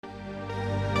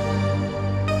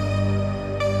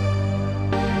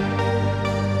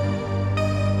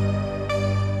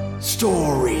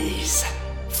Stories,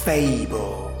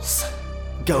 fables,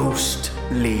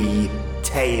 ghostly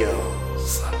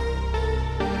tales.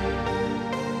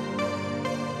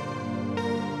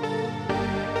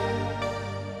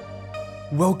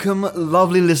 Welcome,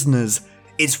 lovely listeners.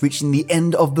 It's reaching the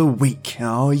end of the week.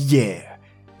 Oh yeah.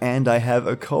 And I have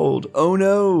a cold. Oh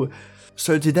no.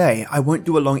 So today, I won't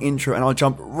do a long intro and I'll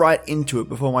jump right into it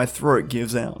before my throat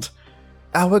gives out.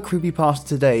 Our creepypasta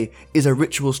today is a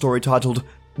ritual story titled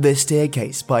The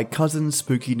Staircase by Cousin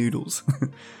Spooky Noodles,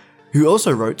 who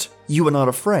also wrote You Are Not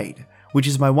Afraid, which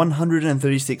is my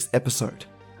 136th episode.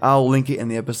 I'll link it in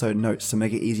the episode notes to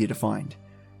make it easier to find.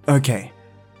 Okay,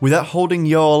 without holding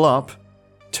y'all up,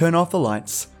 turn off the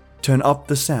lights, turn up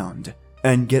the sound,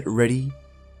 and get ready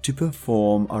to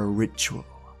perform a ritual.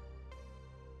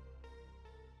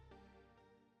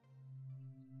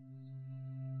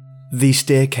 The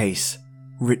Staircase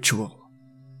Ritual.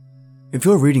 If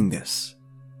you're reading this,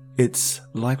 it's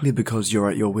likely because you're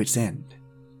at your wit's end.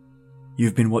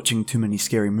 You've been watching too many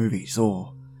scary movies,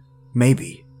 or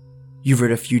maybe you've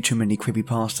read a few too many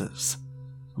creepypastas,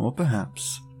 or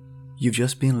perhaps you've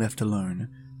just been left alone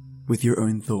with your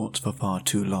own thoughts for far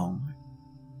too long.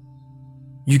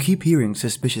 You keep hearing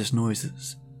suspicious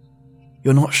noises.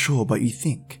 You're not sure, but you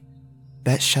think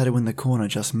that shadow in the corner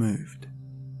just moved,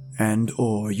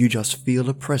 or you just feel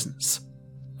a presence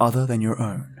other than your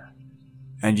own,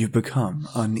 and you've become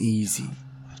uneasy.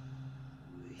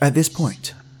 At this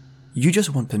point, you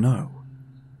just want to know,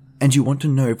 and you want to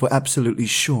know for absolutely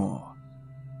sure.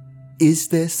 Is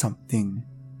there something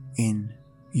in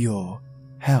your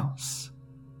house?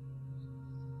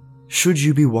 Should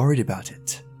you be worried about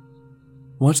it?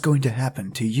 What's going to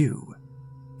happen to you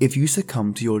if you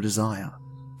succumb to your desire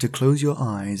to close your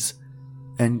eyes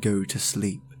and go to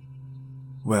sleep?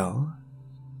 Well,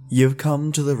 you've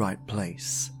come to the right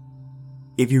place.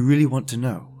 If you really want to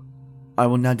know, I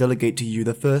will now delegate to you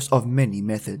the first of many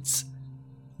methods.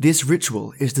 This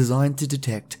ritual is designed to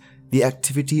detect the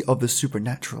activity of the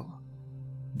supernatural,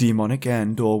 demonic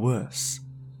or worse.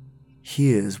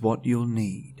 Here's what you'll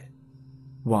need.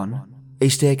 1. A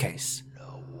staircase,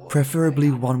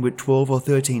 preferably one with 12 or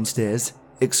 13 stairs,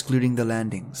 excluding the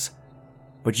landings,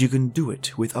 but you can do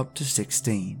it with up to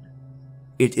 16.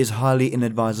 It is highly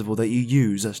inadvisable that you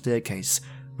use a staircase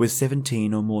with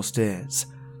 17 or more stairs,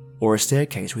 or a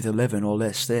staircase with 11 or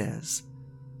less stairs.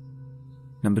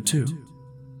 2.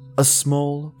 A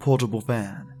small portable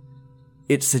fan.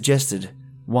 It's suggested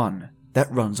one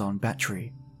that runs on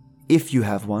battery. If you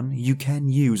have one, you can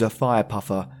use a fire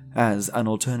puffer as an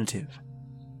alternative.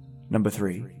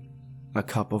 3. A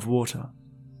cup of water.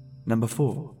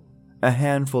 4. A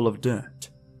handful of dirt.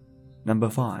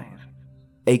 5.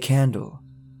 A candle.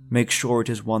 Make sure it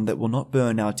is one that will not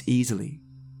burn out easily,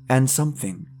 and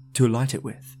something to light it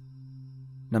with.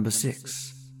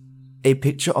 6. A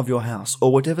picture of your house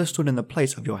or whatever stood in the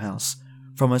place of your house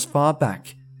from as far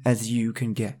back as you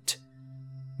can get.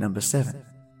 7.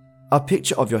 A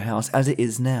picture of your house as it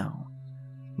is now.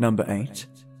 8.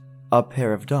 A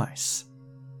pair of dice.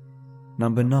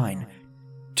 9.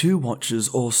 2 watches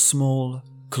or small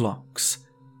clocks,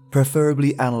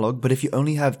 preferably analog, but if you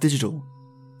only have digital,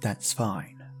 that's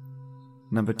fine.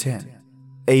 10.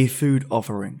 A food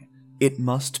offering. It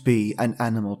must be an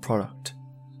animal product.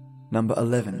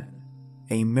 11.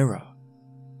 A mirror.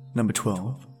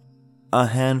 12. A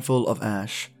handful of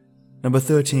ash.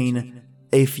 13.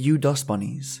 A few dust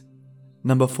bunnies.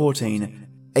 14.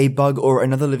 A bug or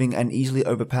another living and easily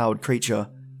overpowered creature.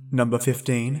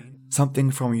 15. Something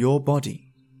from your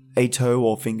body. A toe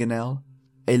or fingernail.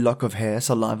 A lock of hair,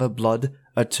 saliva, blood,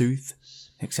 a tooth,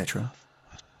 etc.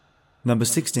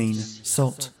 16.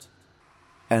 Salt.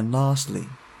 And lastly,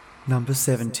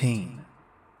 17.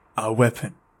 A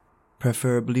weapon.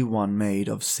 Preferably one made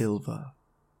of silver.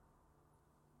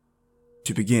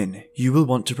 To begin, you will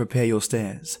want to prepare your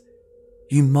stairs.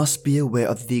 You must be aware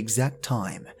of the exact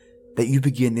time that you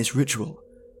begin this ritual,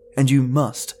 and you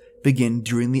must begin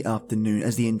during the afternoon,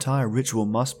 as the entire ritual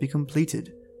must be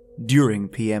completed during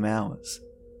PM hours.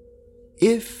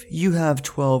 If you have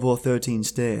 12 or 13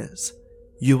 stairs,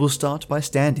 you will start by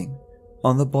standing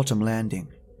on the bottom landing.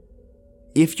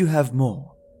 If you have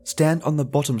more, stand on the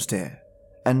bottom stair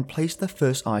and place the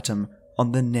first item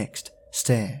on the next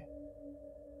stair.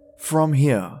 From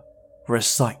here,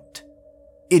 recite.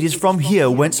 It is from here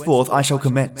whenceforth I shall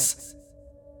commence.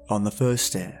 On the first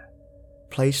stair,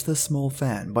 place the small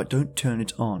fan, but don't turn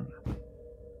it on.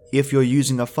 If you're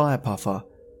using a fire puffer,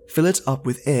 fill it up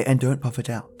with air and don't puff it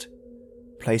out.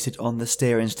 Place it on the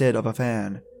stair instead of a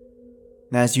fan.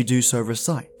 As you do so,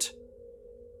 recite,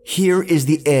 "Here is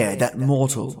the air that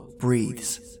mortal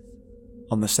breathes."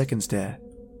 On the second stair,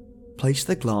 place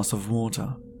the glass of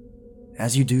water.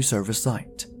 As you do so,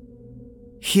 recite,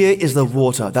 "Here is the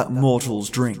water that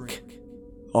mortals drink."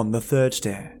 On the third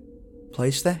stair,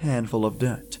 place the handful of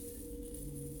dirt.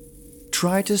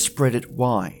 Try to spread it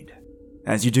wide.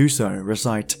 As you do so,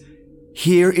 recite,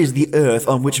 "Here is the earth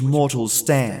on which mortals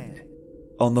stand."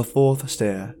 On the fourth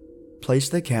stair, place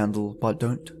the candle but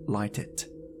don't light it.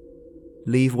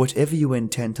 Leave whatever you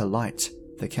intend to light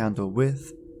the candle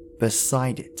with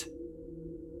beside it.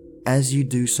 As you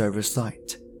do so,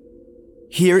 recite,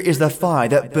 "Here is the fire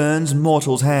that burns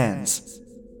mortals' hands."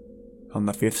 On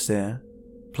the fifth stair,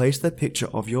 place the picture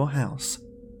of your house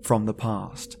from the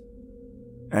past.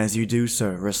 As you do so,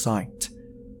 recite,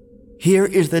 "Here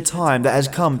is the time that has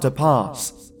come to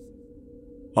pass."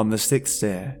 On the sixth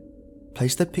stair,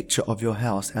 place the picture of your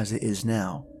house as it is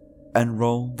now and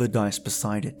roll the dice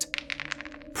beside it.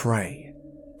 Pray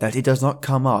that it does not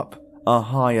come up a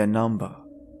higher number.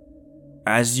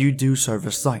 As you do so,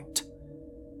 recite,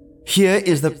 "Here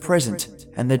is the present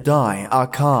and the die are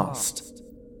cast."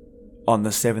 On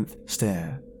the seventh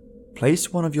stair,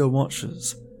 place one of your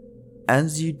watches.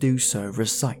 As you do so,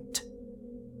 recite,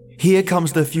 "Here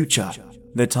comes the future,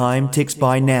 the time ticks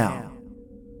by now."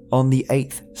 On the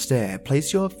eighth stair,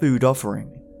 place your food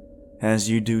offering.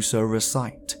 As you do so,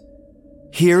 recite,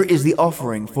 "Here is the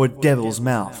offering for Devil's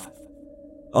Mouth."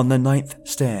 On the ninth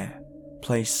stair,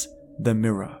 place the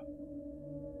mirror.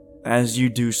 As you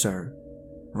do so,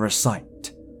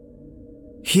 recite,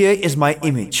 "Here is my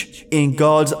image, in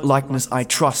God's likeness I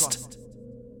trust."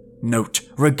 Note,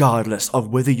 regardless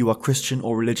of whether you are Christian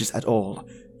or religious at all,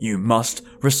 you must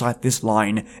recite this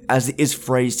line as it is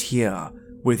phrased here,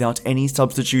 without any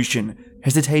substitution,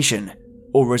 hesitation,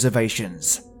 or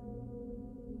reservations.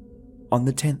 On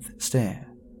the 10th stair,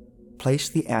 place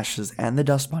the ashes and the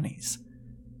dust bunnies.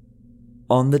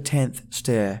 On the 10th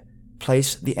stair,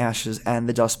 place the ashes and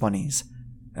the dust bunnies.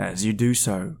 As you do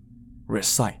so,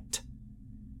 recite,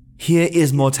 "Here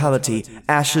is mortality,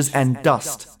 ashes and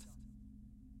dust."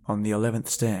 On the 11th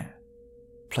stair,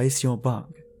 place your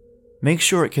bug. Make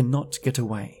sure it cannot get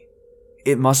away.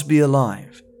 It must be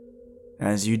alive.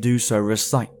 As you do so,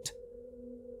 recite,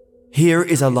 "Here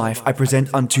is a life I present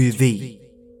unto thee."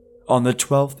 On the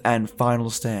 12th and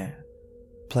final stair,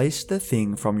 place the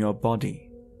thing from your body.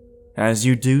 As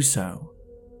you do so,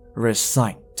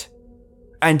 recite,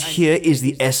 "And here is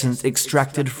the essence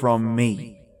extracted from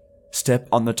me." Step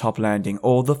on the top landing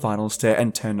or the final stair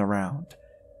and turn around.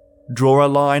 Draw a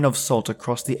line of salt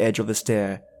across the edge of the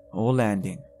stair or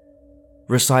landing.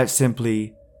 Recite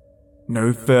simply,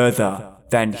 "No further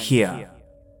than here."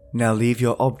 Now leave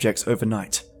your objects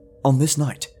overnight. On this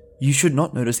night, you should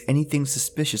not notice anything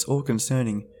suspicious or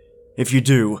concerning. If you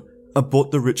do,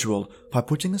 abort the ritual by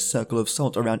putting a circle of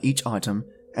salt around each item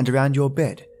and around your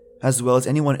bed, as well as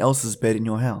anyone else's bed in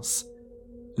your house.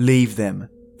 Leave them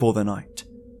for the night,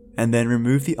 and then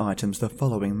remove the items the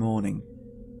following morning.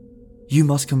 You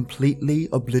must completely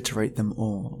obliterate them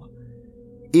all.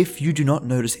 If you do not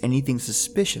notice anything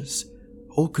suspicious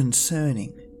or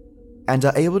concerning, and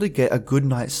are able to get a good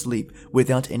night's sleep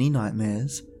without any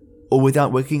nightmares, or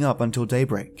without waking up until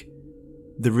daybreak,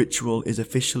 the ritual is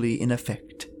officially in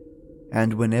effect,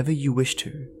 and whenever you wish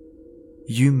to,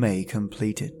 you may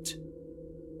complete it.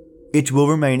 It will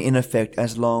remain in effect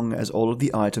as long as all of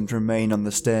the items remain on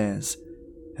the stairs.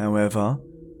 However,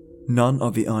 none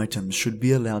of the items should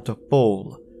be allowed to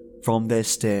fall from their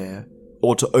stair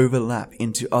or to overlap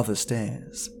into other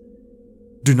stairs.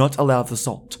 Do not allow the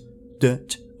salt,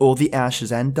 dirt, or the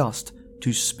ashes and dust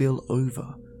to spill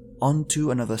over onto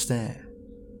another stair.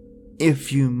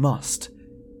 If you must,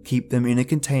 keep them in a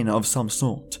container of some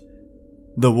sort.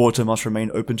 The water must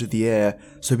remain open to the air,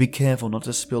 so be careful not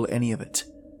to spill any of it.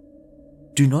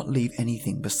 Do not leave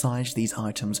anything besides these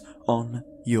items on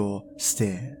your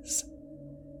stairs.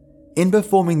 In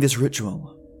performing this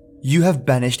ritual, you have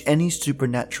banished any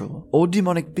supernatural or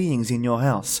demonic beings in your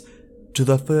house to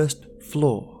the first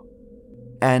floor,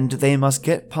 and they must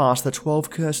get past the 12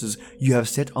 curses you have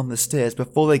set on the stairs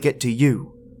before they get to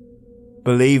you.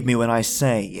 Believe me when I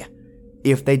say,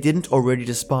 if they didn't already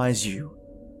despise you,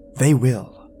 they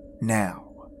will now.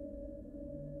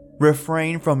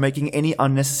 Refrain from making any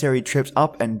unnecessary trips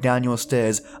up and down your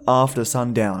stairs after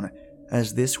sundown,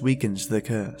 as this weakens the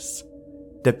curse.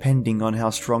 Depending on how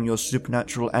strong your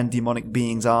supernatural and demonic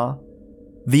beings are,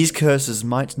 these curses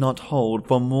might not hold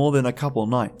for more than a couple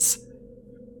nights.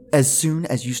 As soon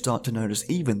as you start to notice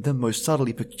even the most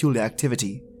subtly peculiar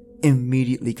activity,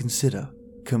 immediately consider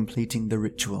completing the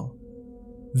ritual.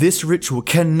 This ritual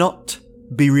cannot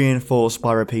be reinforced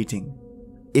by repeating.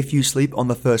 If you sleep on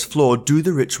the first floor, do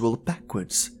the ritual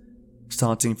backwards,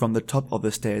 starting from the top of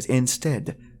the stairs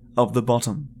instead of the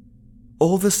bottom.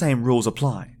 All the same rules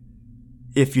apply.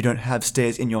 If you don't have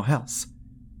stairs in your house,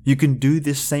 you can do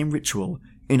this same ritual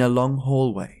in a long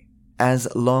hallway, as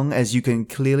long as you can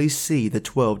clearly see the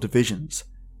 12 divisions.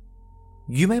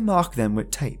 You may mark them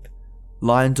with tape,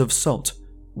 lines of salt,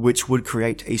 which would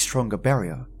create a stronger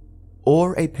barrier,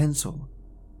 or a pencil.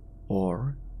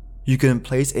 Or you can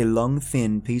place a long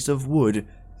thin piece of wood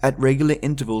at regular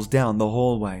intervals down the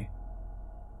hallway.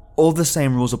 All the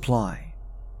same rules apply.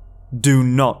 Do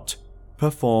not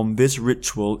perform this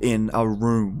ritual in a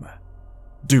room.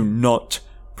 Do not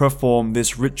perform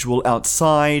this ritual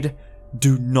outside.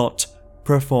 Do not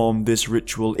perform this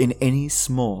ritual in any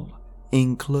small,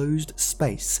 enclosed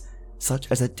space such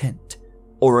as a tent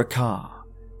or a car,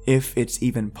 if it's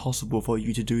even possible for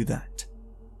you to do that.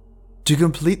 To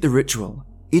complete the ritual,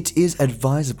 it is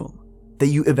advisable that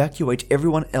you evacuate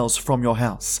everyone else from your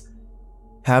house.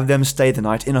 Have them stay the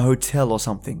night in a hotel or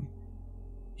something.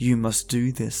 You must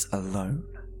do this alone.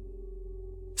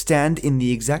 Stand in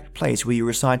the exact place where you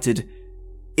recited,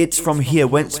 "It's from here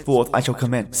whenceforth I shall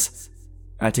commence,"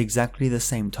 at exactly the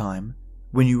same time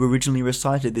when you originally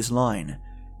recited this line,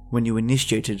 when you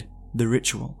initiated the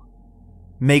ritual.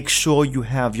 Make sure you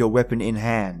have your weapon in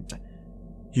hand.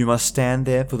 You must stand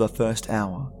there for the first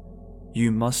hour.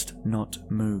 You must not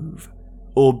move,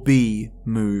 or be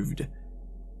moved.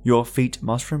 Your feet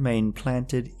must remain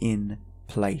planted in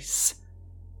place.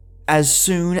 As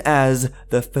soon as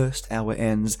the first hour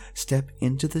ends, step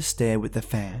into the stair with the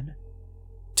fan.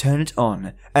 Turn it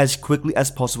on as quickly as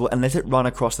possible and let it run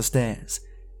across the stairs.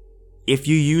 If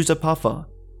you use a puffer,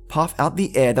 puff out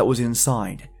the air that was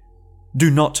inside.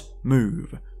 Do not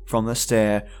move from the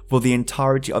stair for the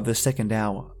entirety of the second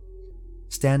hour.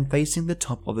 Stand facing the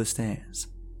top of the stairs.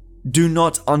 Do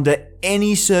not under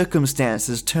any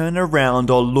circumstances turn around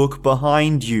or look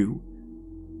behind you.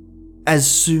 As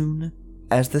soon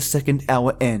as the second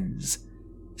hour ends,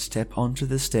 step onto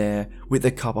the stair with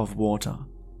a cup of water.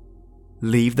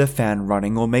 Leave the fan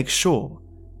running or make sure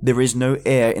there is no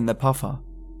air in the puffer.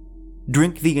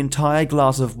 Drink the entire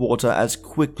glass of water as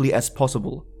quickly as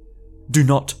possible. Do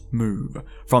not move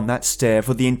from that stair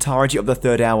for the entirety of the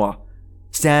third hour.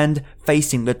 Stand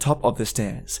facing the top of the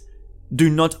stairs. Do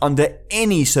not under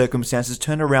any circumstances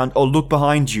turn around or look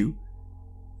behind you.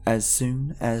 As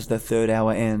soon as the third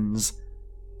hour ends,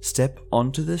 step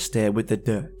onto the stair with the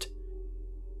dirt.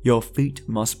 Your feet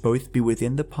must both be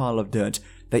within the pile of dirt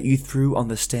that you threw on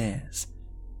the stairs.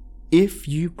 If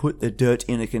you put the dirt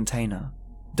in a container,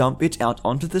 dump it out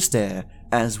onto the stair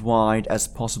as wide as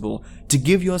possible to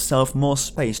give yourself more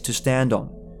space to stand on.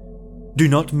 Do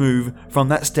not move from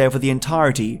that stair for the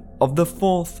entirety of the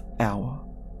fourth hour.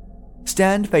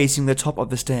 Stand facing the top of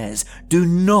the stairs. Do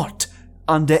not,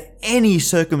 under any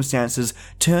circumstances,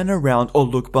 turn around or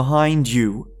look behind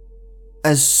you.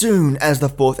 As soon as the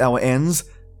fourth hour ends,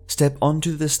 step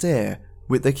onto the stair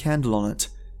with the candle on it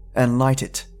and light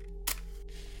it.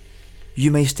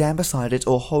 You may stand beside it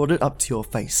or hold it up to your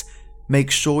face. Make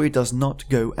sure it does not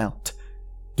go out.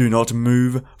 Do not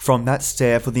move from that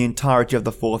stair for the entirety of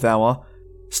the fourth hour.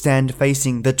 Stand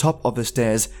facing the top of the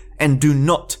stairs and do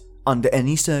not, under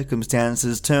any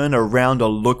circumstances, turn around or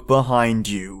look behind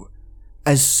you.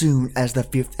 As soon as the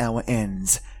fifth hour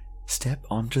ends, step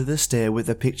onto the stair with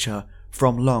a picture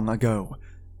from long ago.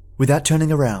 Without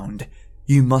turning around,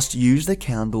 you must use the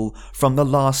candle from the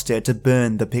last stair to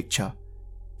burn the picture.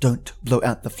 Don't blow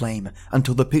out the flame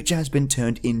until the picture has been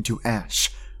turned into ash,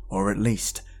 or at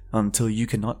least until you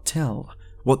cannot tell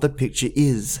what the picture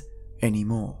is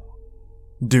anymore.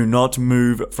 Do not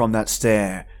move from that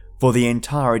stair for the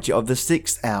entirety of the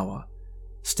sixth hour.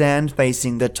 Stand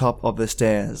facing the top of the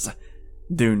stairs.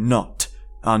 Do not,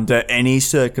 under any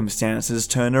circumstances,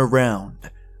 turn around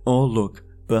or look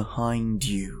behind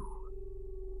you.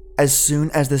 As soon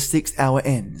as the sixth hour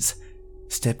ends,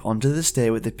 step onto the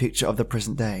stair with the picture of the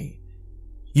present day.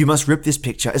 You must rip this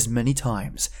picture as many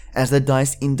times as the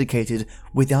dice indicated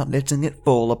without letting it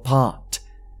fall apart.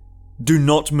 Do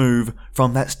not move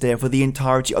from that stair for the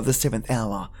entirety of the seventh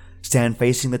hour. Stand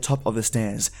facing the top of the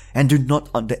stairs and do not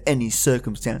under any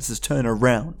circumstances turn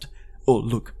around or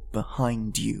look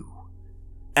behind you.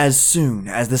 As soon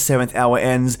as the seventh hour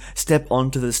ends, step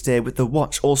onto the stair with the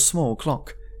watch or small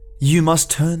clock. You must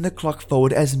turn the clock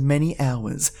forward as many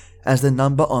hours as the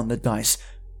number on the dice.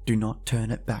 Do not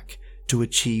turn it back to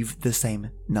achieve the same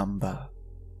number.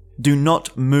 Do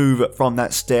not move from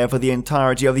that stair for the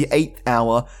entirety of the eighth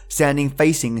hour, standing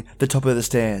facing the top of the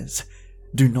stairs.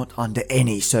 Do not under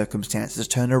any circumstances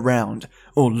turn around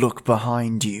or look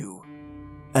behind you.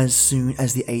 As soon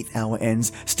as the eighth hour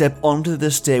ends, step onto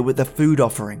the stair with the food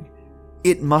offering.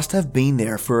 It must have been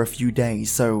there for a few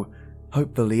days, so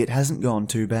Hopefully it hasn't gone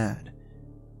too bad.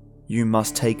 You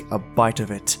must take a bite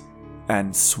of it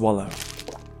and swallow.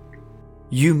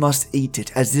 You must eat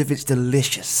it as if it's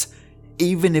delicious,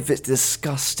 even if it's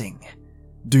disgusting.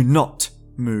 Do not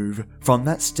move from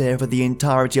that stair for the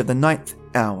entirety of the 9th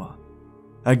hour.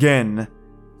 Again,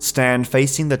 stand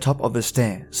facing the top of the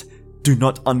stairs. Do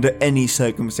not under any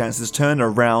circumstances turn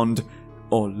around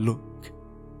or look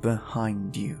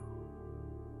behind you.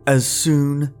 As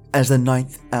soon as the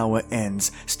 9th hour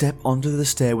ends, step onto the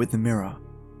stair with the mirror.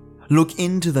 Look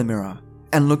into the mirror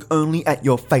and look only at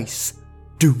your face.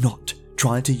 Do not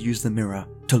try to use the mirror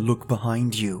to look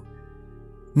behind you.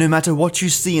 No matter what you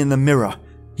see in the mirror,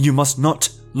 you must not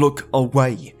look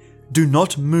away. Do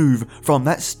not move from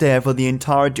that stair for the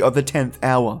entirety of the 10th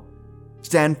hour.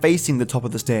 Stand facing the top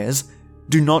of the stairs.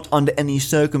 Do not under any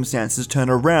circumstances turn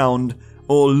around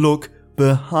or look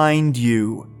behind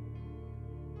you.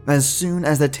 As soon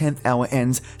as the 10th hour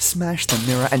ends, smash the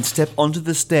mirror and step onto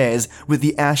the stairs with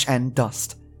the ash and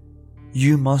dust.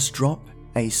 You must drop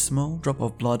a small drop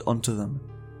of blood onto them.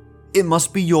 It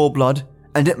must be your blood,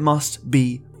 and it must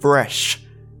be fresh.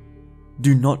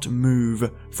 Do not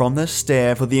move from the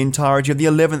stair for the entirety of the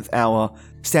 11th hour.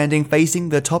 Standing facing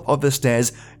the top of the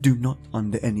stairs, do not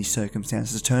under any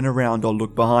circumstances turn around or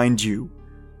look behind you.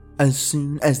 As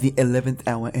soon as the 11th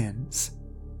hour ends,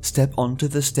 step onto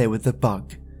the stair with the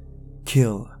bug.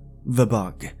 Kill the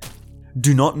bug.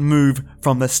 Do not move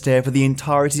from the stair for the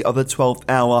entirety of the 12th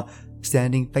hour.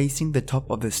 Standing facing the top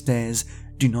of the stairs,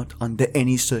 do not under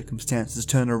any circumstances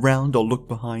turn around or look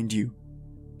behind you.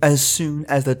 As soon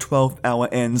as the 12th hour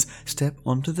ends, step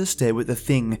onto the stair with the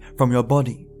thing from your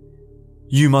body.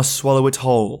 You must swallow it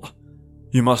whole.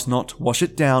 You must not wash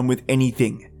it down with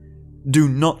anything. Do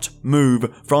not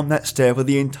move from that stair for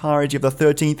the entirety of the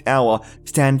 13th hour.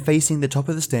 Stand facing the top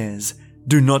of the stairs.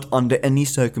 Do not under any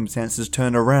circumstances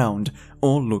turn around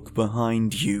or look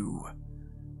behind you.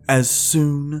 As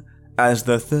soon as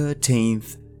the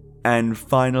 13th and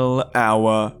final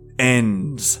hour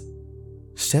ends,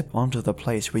 step onto the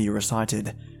place where you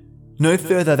recited, "No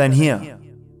further than here."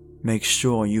 Make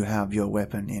sure you have your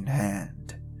weapon in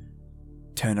hand.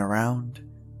 Turn around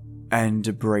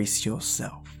and brace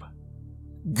yourself.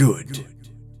 Good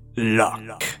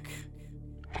luck.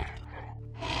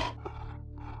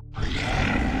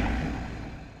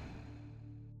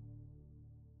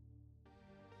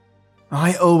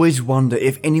 I always wonder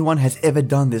if anyone has ever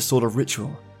done this sort of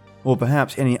ritual, or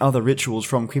perhaps any other rituals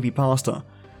from Creepypasta.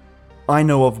 I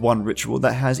know of one ritual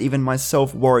that has even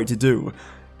myself worried to do.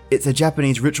 It's a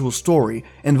Japanese ritual story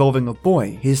involving a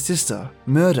boy, his sister,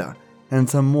 murder, and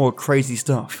some more crazy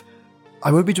stuff.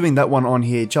 I won't be doing that one on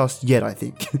here just yet, I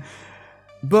think.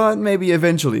 But maybe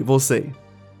eventually, we'll see.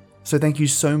 So thank you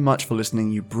so much for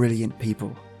listening, you brilliant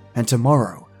people. And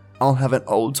tomorrow, I'll have an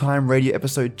old-time radio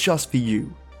episode just for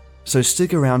you. So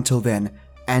stick around till then,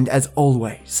 and as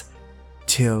always,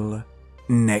 till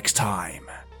next time.